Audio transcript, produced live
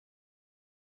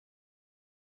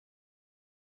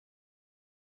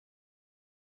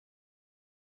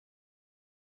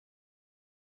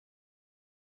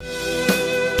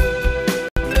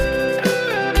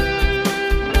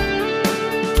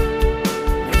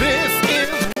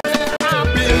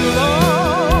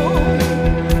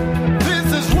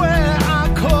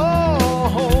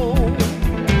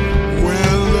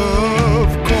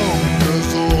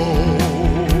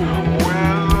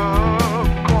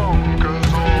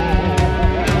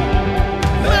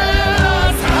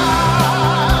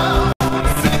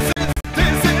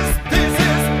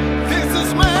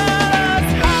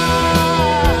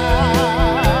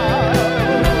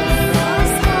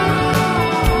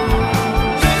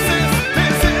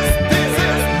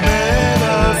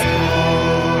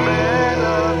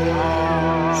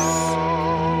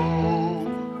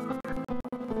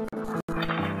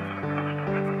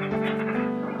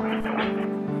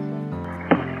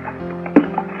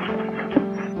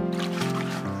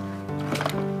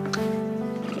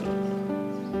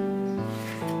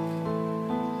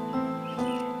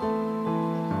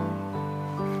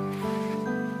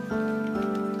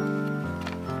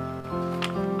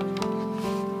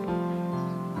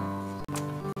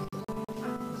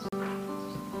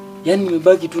Yaani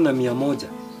nimebaki tu na 100.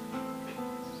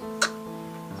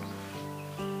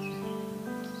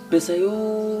 Pesa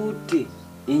yote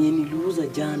yenye niliuza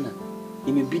jana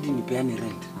imebidi nipeane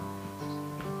rent.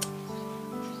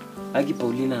 Aki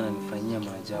Paulina ananifanyia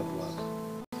maajabu hapa.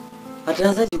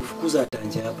 Ataanzaje kufukuza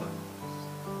atanje hapa?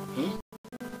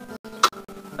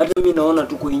 Hata mimi naona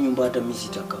tu kwa hii nyumba hata mimi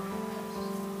sitaka.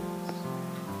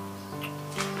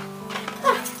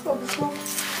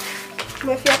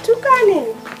 Umefiatuka nini?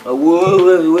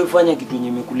 Wewe fanya kitu yenye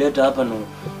nimekuleta hapa na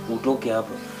utoke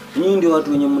hapa. Nyinyi ndio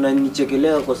watu wenye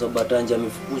mnanichekelea kwa sababu atanje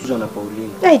amefukuzwa na Paulina.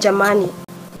 Hey jamani.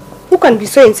 Who can be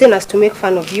so insane as to make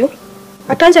fun of you?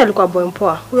 Atanje alikuwa boy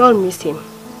mpoa. We all miss him.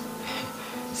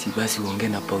 Si basi uongee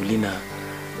na Paulina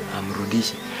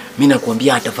amrudishe. Mimi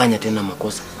nakwambia atafanya tena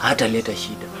makosa. Hataleta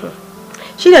shida.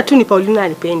 Shida tu ni Paulina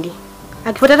alipendi.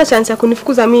 Akipata chance ya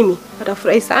kunifukuza mimi,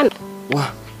 atafurahi sana.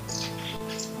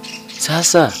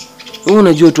 Sasa, wewe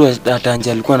unajua tu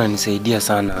Atanje alikuwa ananisaidia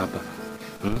sana hapa.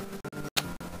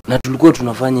 Na tulikuwa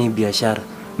tunafanya hii biashara.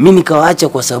 Mimi nikawaacha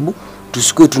kwa sababu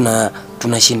tusikue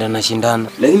tunashindana.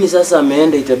 Lakini sasa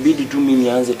ameenda, itabidi tu mimi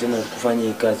nianze tena kufanya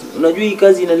hii kazi. Unajua hii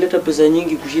kazi inaleta pesa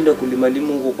nyingi kushinda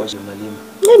kulimalimu huko kwa shambalimu.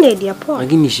 Nini idea poa?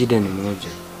 Lakini shida ni moja.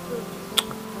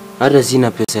 Hata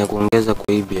sina pesa ya kuongeza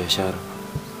kwa hii biashara.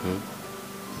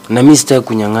 Na mimi sitaki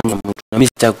kunyang'anya mtu, na mimi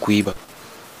sitaki kuiba.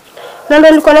 Na ndio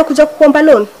nilikuwa nakuja kukuomba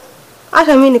loan.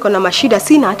 Hata mimi niko na mashida,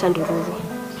 sina hata ndururu.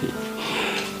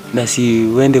 Na si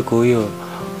uende kwa huyo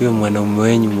mwanaume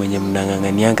wenyu mwenye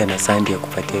mnang'ang'anianga na sandi ya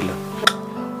kupatia loan.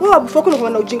 Wewe abufoko unakuwa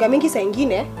na ujinga mingi saa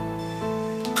nyingine.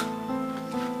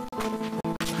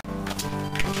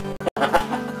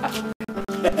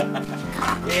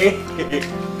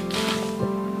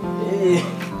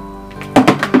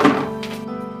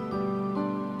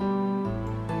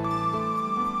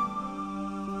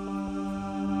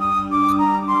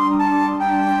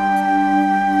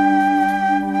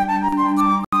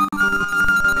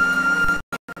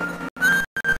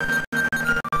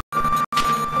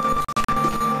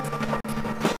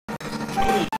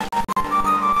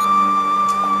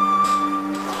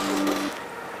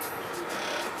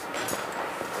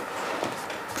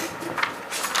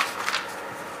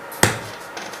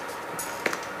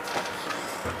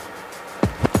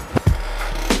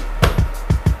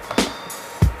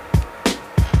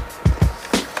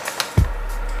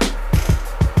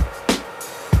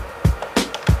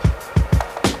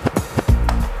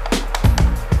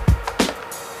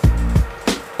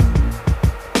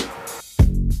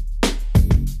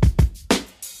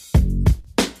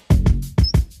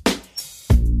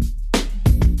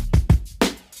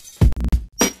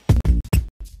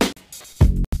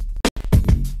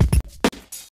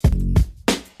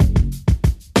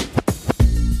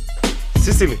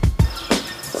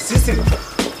 Cecily.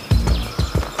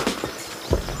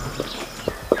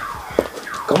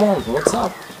 Come on, what's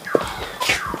up?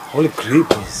 Holy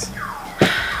creepers.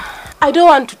 I don't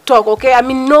want to talk, okay? I'm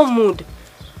in no mood.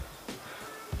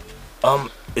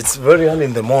 It's very early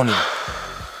in the morning.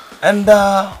 And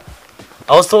I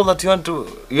was told that you went to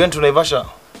Naivasha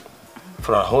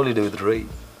for a holiday with Ray.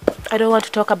 I don't want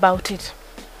to talk about it.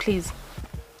 Please.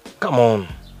 Come on.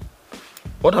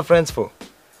 What are friends for?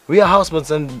 We are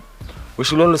housemates and we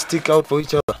should always stick out for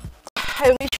each other. I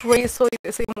wish Ray saw it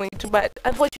the same way too, but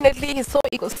unfortunately he's so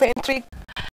egocentric,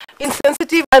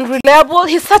 insensitive, unreliable.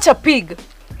 He's such a pig.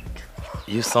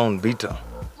 You sound bitter.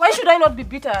 Why should I not be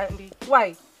bitter, Andy?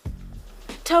 Why?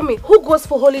 Tell me, who goes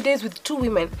for holidays with two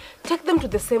women? Take them to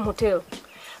the same hotel.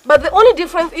 But the only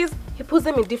difference is he puts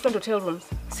them in different hotel rooms.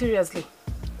 Seriously.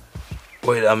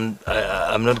 Wait, I'm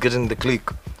not getting the click.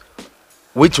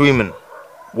 Which women?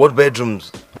 What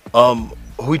bedrooms?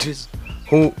 Who it is?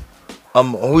 Who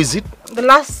is it? The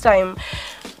last time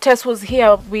Tess was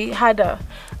here, we had a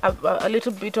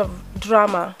little bit of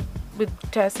drama with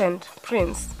Tess and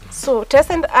Prince. So Tess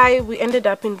and we ended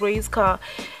up in Ray's car,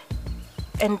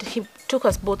 and he took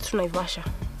us both to Naivasha.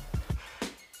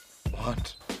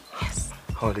 What? Yes.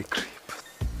 Holy creep.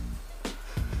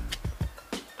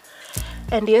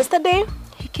 And yesterday,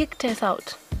 he kicked Tess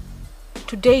out.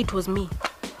 Today it was me.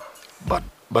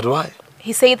 But why?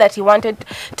 He said that he wanted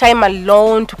time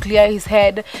alone to clear his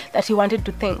head, that he wanted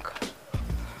to think.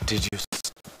 Did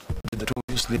the two of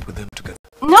you sleep with them together?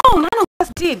 No, none of us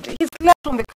did. He slept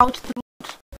on the couch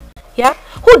throughout. Yeah?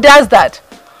 Who does that?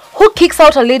 Who kicks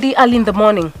out a lady early in the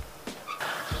morning?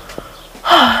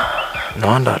 No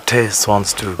wonder Tess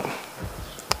wants to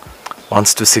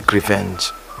seek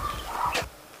revenge.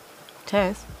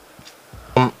 Tess?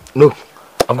 Look,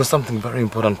 I've got something very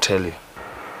important to tell you.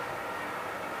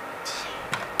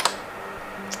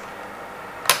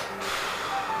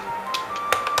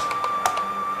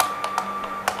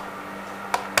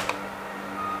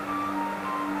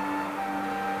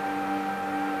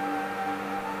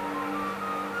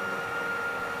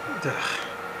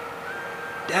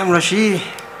 Damn, Rashi,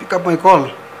 pick up my call.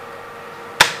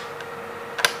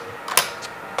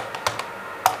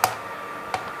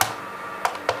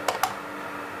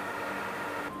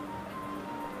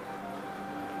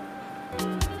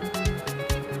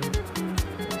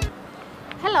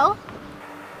 Hello.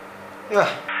 Yeah.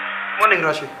 Morning,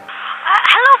 Rashi.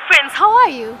 Hello, friends. How are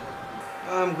you?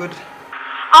 I'm good.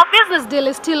 Our business deal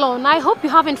is still on. I hope you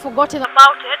haven't forgotten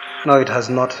about it. No, it has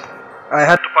not. I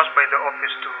had to pass by the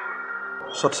office to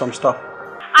sort some stuff.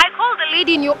 I called the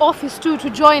lady in your office too to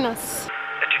join us.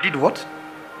 That you did what?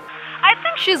 I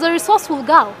think she's a resourceful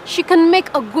girl. She can make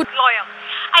a good lawyer.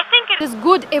 I think it is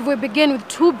good if we begin with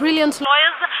two brilliant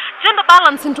lawyers, gender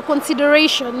balance into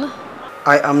consideration.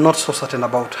 I am not so certain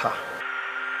about her.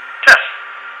 Tess.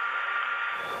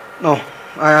 No,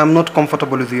 I am not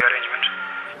comfortable with the arrangement.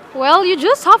 Well, you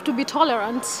just have to be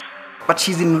tolerant. But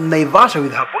she's in Naivasha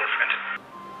with her boyfriend.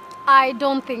 I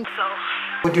don't think so.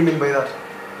 What do you mean by that?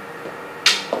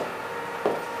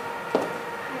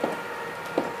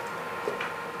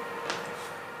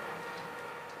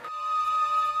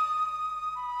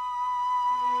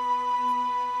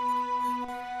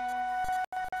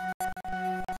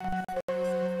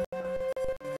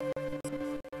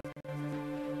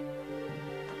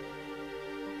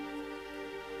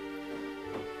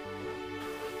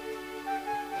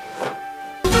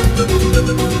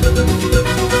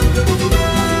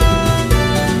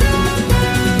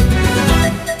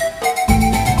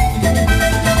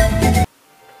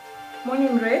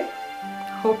 Morning, Ray.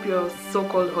 Hope your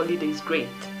so-called holiday is great.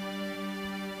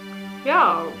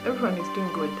 Yeah, everyone is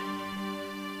doing good.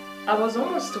 I was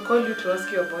almost to call you to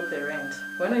ask you about the rent.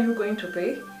 When are you going to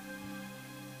pay?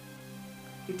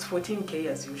 It's 14K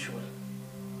as usual.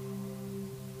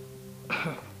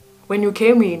 When you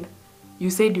came in, you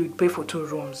said you'd pay for 2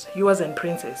 rooms, yours and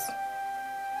Princess.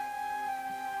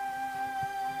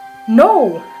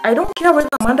 No, I don't care whether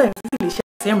Amanda and Cecily share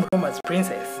the same room as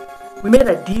Princess. We made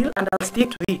a deal and I'll stick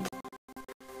to it.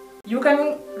 You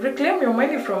can reclaim your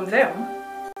money from them,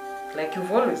 like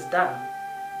you've always done.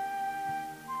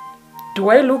 Do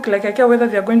I look like I care whether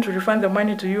they're going to refund the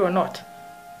money to you or not?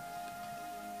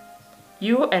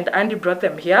 You and Andy brought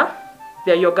them here.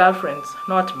 They're your girlfriends,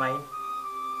 not mine.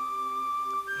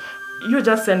 You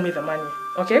just send me the money,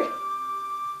 okay?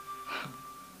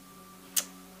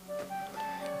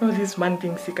 No, this man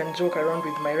thinks he can joke around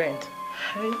with my rent.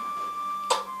 Hey.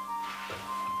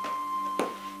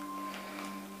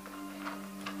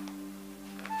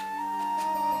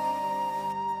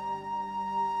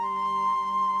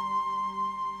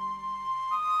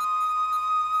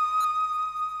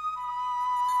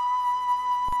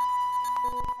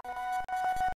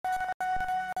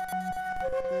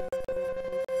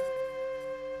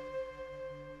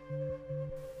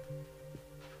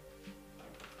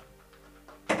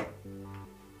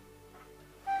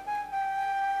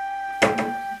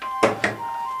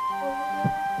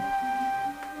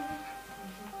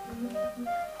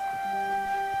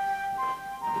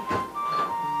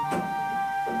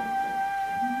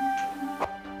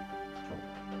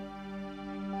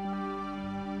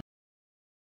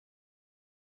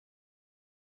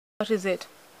 What is it?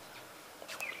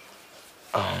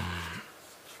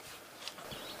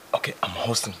 Okay, I'm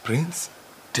hosting Prince,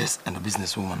 Tess, and a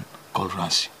businesswoman called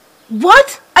Rashi.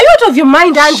 What? Are you out of your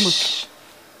mind, Andy?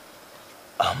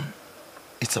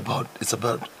 It's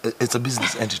a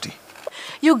business entity.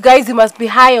 You guys, you must be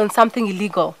high on something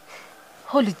illegal.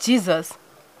 Holy Jesus.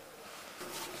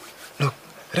 Look,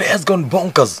 Ray has gone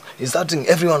bonkers. He's hurting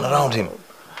everyone around him.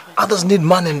 Others need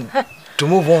money to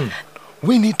move on.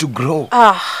 We need to grow.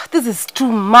 This is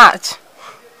too much.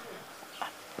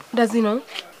 Does he know?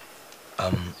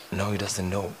 No, he doesn't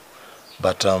know.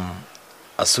 But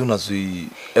as soon as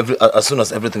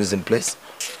everything is in place,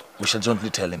 we shall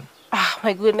gently tell him.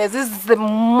 My goodness, this is the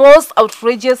most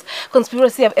outrageous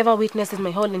conspiracy I've ever witnessed in my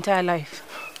whole entire life.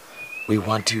 We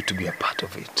want you to be a part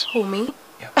of it. Who, me?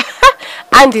 Yeah.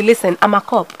 Andy, listen, I'm a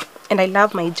cop and I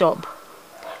love my job.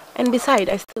 And besides,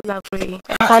 I still love Ray.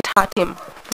 I can't hurt him.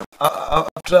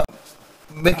 After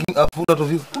making a fool out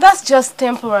of you? That's just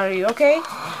temporary, okay?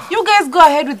 You guys go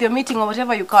ahead with your meeting or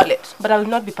whatever you call it, but I will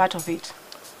not be part of it.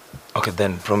 Okay,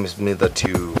 then promise me that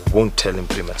you won't tell him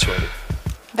prematurely.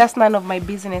 That's none of my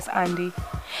business, Andy.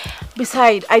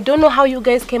 Besides, I don't know how you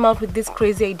guys came out with this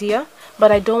crazy idea,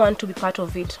 but I don't want to be part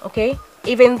of it, okay?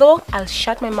 Even though I'll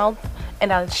shut my mouth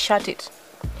and I'll shut it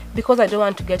because I don't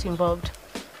want to get involved.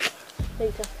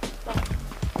 Later. Bye.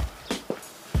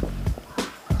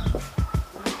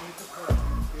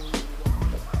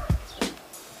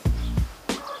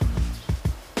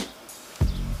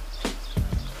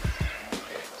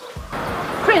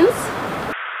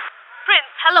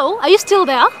 Hello, are you still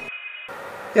there?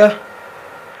 Yeah,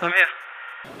 I'm here.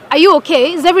 Are you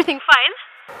okay? Is everything fine?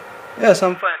 Yes,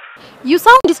 I'm fine. You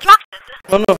sound distracted.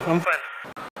 No, I'm fine.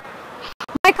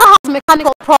 My car has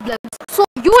mechanical problems. So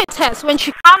you and Tess, when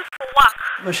she comes for work.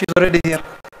 No, she's already here.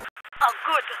 Oh,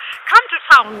 good. Come to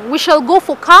town. We shall go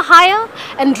for car hire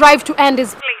and drive to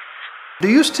Andy's place. Do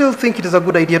you still think it is a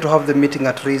good idea to have the meeting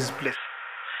at Ray's place?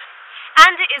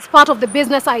 Andy is part of the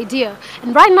business idea.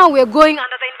 And right now we're going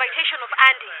under the invitation of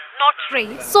Andy, not Ray.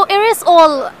 So erase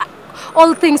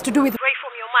all things to do with Ray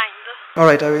from your mind.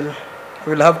 Alright, I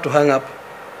will have to hang up.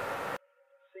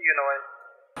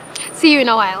 See you in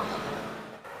a while.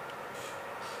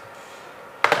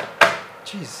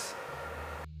 Jeez.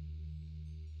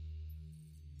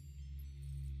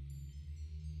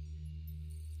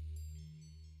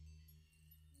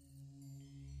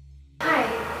 Hi,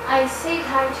 I said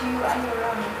hi to you earlier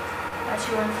on, but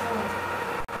you were on phone.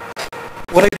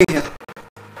 What are you doing here?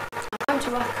 I'm to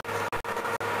work.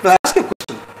 Now ask you a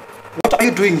question. What are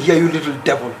you doing here, you little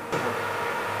devil?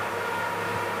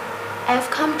 I've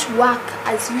come to work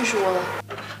as usual.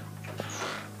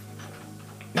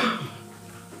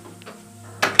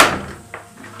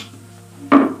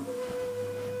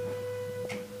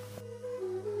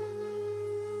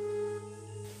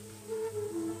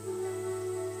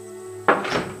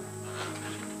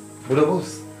 Buda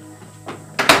boss.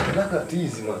 Nataka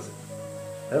tizi mwanzo.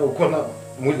 Uko na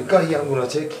mwili kai yangu na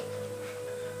cheki.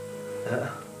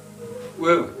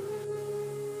 Wewe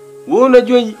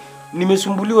unajua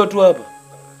nimesumbuliwa tu hapa.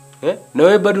 Na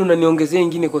wewe bado unaniongezea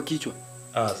ingine kwa kichwa.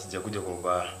 Sijakuja kwa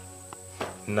ubaya.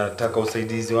 Nataka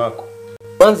usaidizi wako.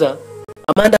 Kwanza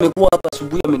Amanda amekuwa hapa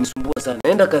asubuhi amenisumbua sana.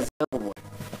 Naenda kazi yako bwana.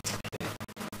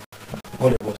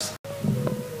 Pole boss.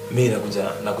 Mimi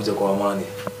nakuja kwa amani.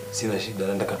 Sina shida,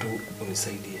 nataka tu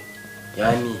unisaidie.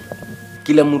 Yaani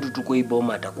kila mtu tuko hii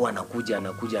boma atakuwa anakuja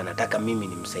anataka mimi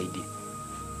nimsaidie.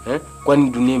 Kwani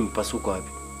dunia imepasuka wapi?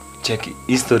 Cheki,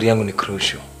 history yangu ni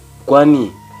crucial.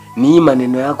 Kwani ni hii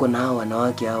maneno yako na hawa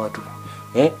wanawake hawa tu.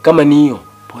 Kama ni hiyo,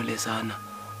 pole sana.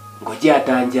 Ngojea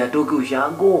atanje atoke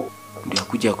ushago ndio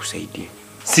akuja kusaidia.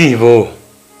 Si hivyo.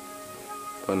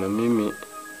 Bwana mimi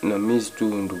na miss tu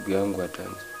ndugu yangu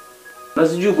atanje. Na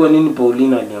sijui kwa nini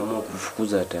Paulina aliamua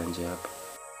kufukuza atanje hapa.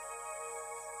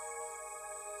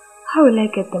 How will I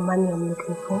get the money I'm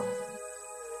looking for?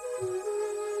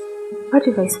 What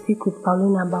if I speak with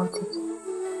Paulina about it?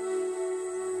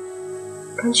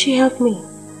 Can she help me?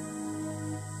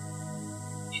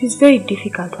 She's very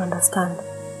difficult to understand.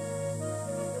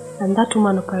 And that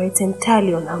woman operates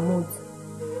entirely on her moods.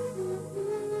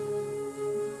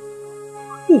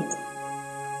 Wait,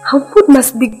 her food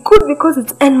must be good because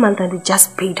it's end month and they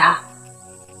just paid her.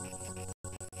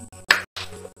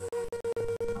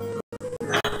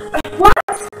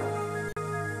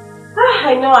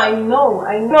 I know.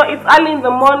 It's early in the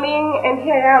morning and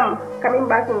here I am, coming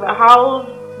back in the house,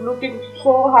 looking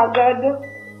so haggard,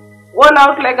 worn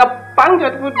out like a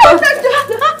punctured football.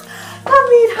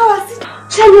 Come in, how was it?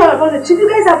 Tell me all about the trip. You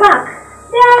guys are back?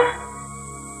 Yeah.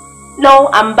 No,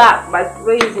 I'm back, but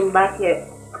Ray isn't back yet.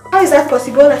 How is that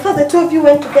possible? I thought the two of you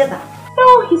went together.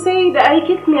 No, he said he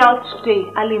kicked me out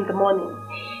today, early in the morning,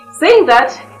 saying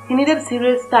that he needed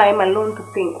serious time alone to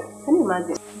think. Can you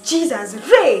imagine? Jesus,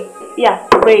 Ray! Yeah,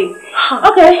 Ray.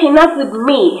 Okay, enough with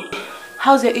me.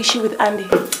 How's your issue with Andy?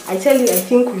 I tell you, I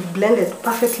think we've blended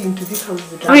perfectly into this house.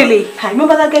 Really?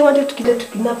 Remember that guy wanted to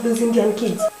kidnap those Indian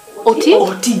kids? OT?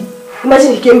 OT.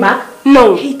 Imagine he came back.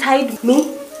 No. He tied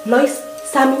me, Lois,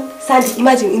 Sammy, Sandy.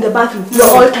 Imagine in the bathroom. We're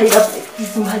all tied up.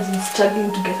 Just imagine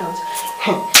struggling to get out.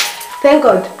 Thank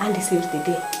God Andy saved the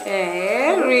day.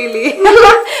 Really?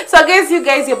 So I guess you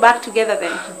guys are back together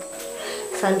then?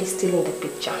 Sandy's still in the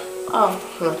picture. Oh.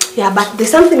 Yeah, but there's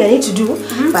something I need to do.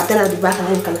 But then I'll be back and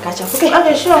then we can catch up. Okay?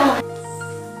 Okay, sure.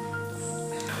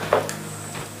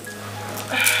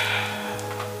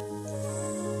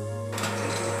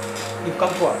 You've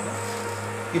come to work.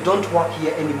 You don't work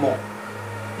here anymore.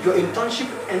 Your internship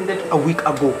ended a week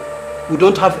ago. We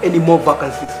don't have any more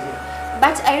vacancies here.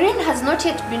 But Irene has not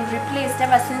yet been replaced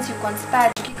ever since you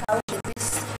conspired to kick her out of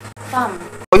this farm.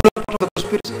 Are you not part of the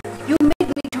conspiracy? You made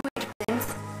me do it, Prince.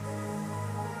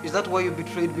 Is that why you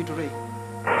betrayed me to Ray?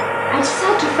 I just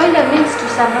had to find a means to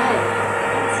survive.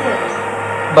 That's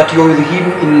it. But you're with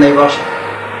him in Naivasha.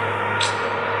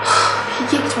 He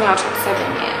kicked me out at 7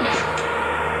 a.m.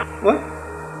 What?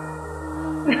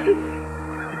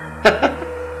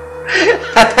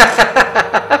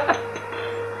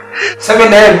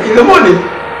 7 a.m. in the morning?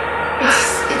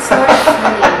 It's not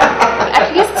funny.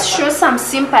 At least show some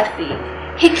sympathy.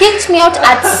 He kicked me out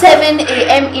at 7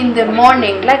 a.m. in the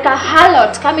morning, like a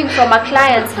harlot coming from a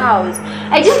client's house.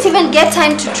 I didn't even get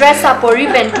time to dress up or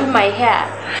even do my hair.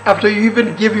 After you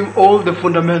even gave him all the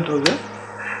fundamentals, eh?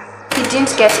 He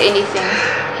didn't get anything.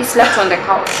 He slept on the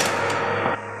couch.